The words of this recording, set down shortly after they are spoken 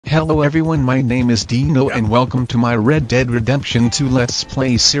Hello everyone, my name is Dino and welcome to my Red Dead Redemption 2 Let's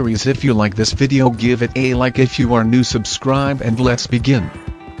Play series. If you like this video, give it a like. If you are new, subscribe, and let's begin.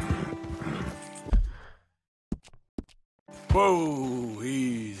 Whoa,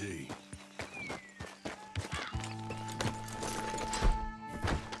 easy.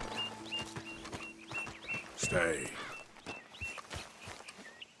 Stay.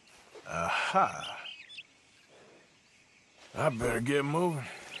 Aha. I better get moving.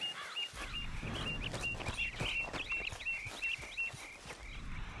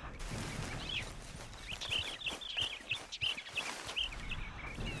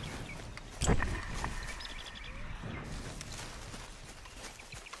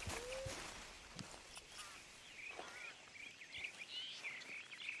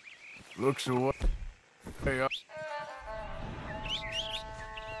 Looks away. Hey,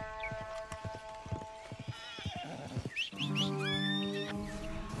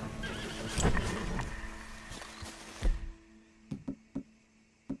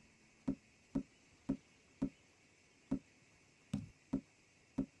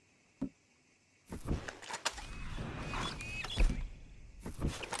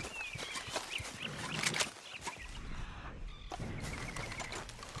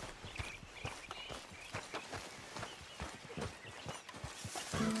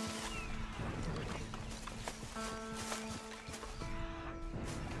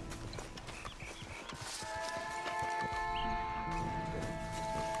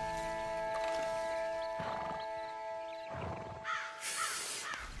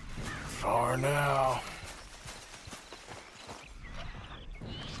 far now.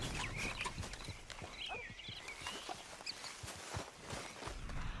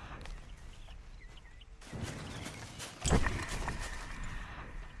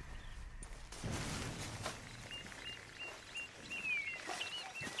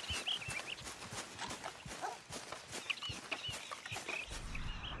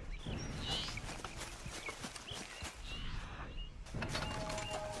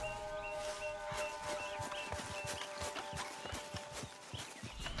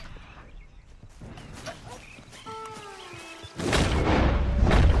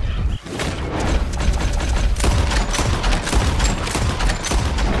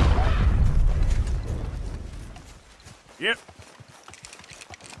 Yep.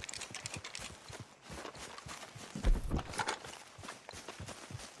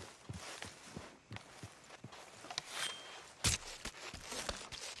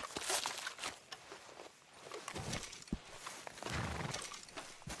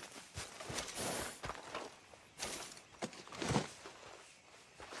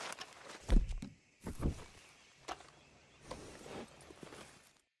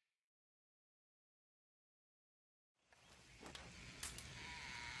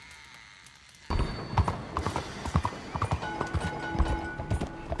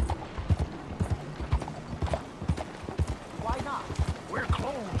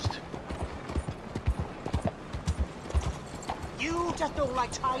 You just don't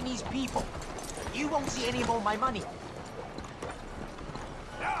like Chinese people. You won't see any more of my money.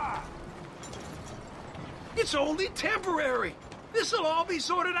 It's only temporary. This'll all be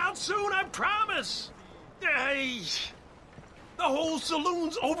sorted out soon, I promise. Hey, the whole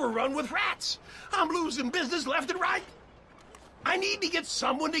saloon's overrun with rats. I'm losing business left and right. I need to get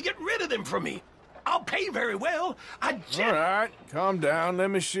someone to get rid of them for me. I'll pay very well. All right, calm down.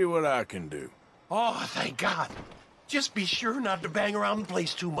 Let me see what I can do. Oh, thank God. Just be sure not to bang around the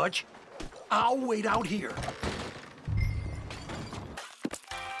place too much. I'll wait out here.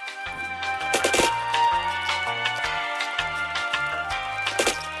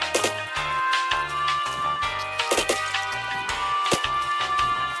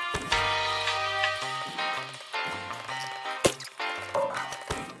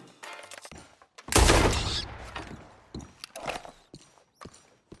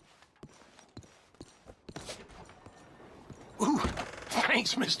 Ooh,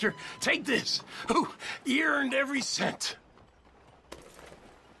 thanks, mister. Take this. Ooh, you earned every cent.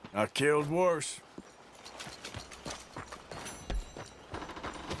 I killed worse.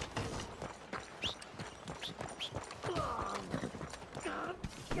 Oh, God,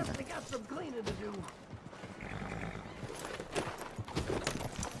 guess I got some cleaning to do.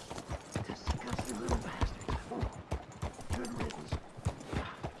 Disgusting little bastard. Ooh, good riddance.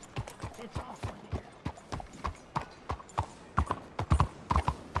 It's awful in here.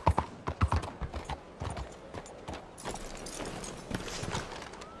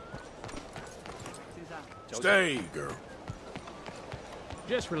 Stay, girl.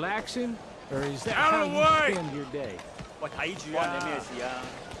 Just relaxing? Or is that Out how of the you way! spend your day? 喂，睇住啊！關你咩事啊？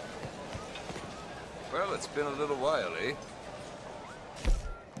 Well, it's been a little while, eh?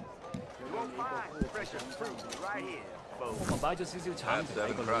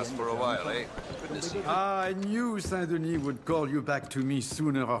 Haven't crossed for a while, eh? Good to see you. I knew Saint-Denis would call you back to me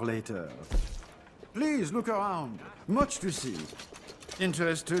sooner or later. Please look around. Much to see.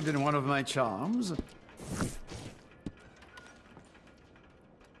 Interested in one of my charms?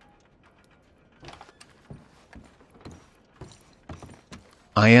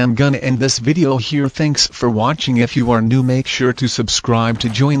 I am gonna end this video here. Thanks for watching. If you are new, make ssure to subscribe to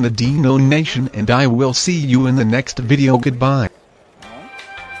join the Dino Nation, and I will see you in the next video. Goodbye.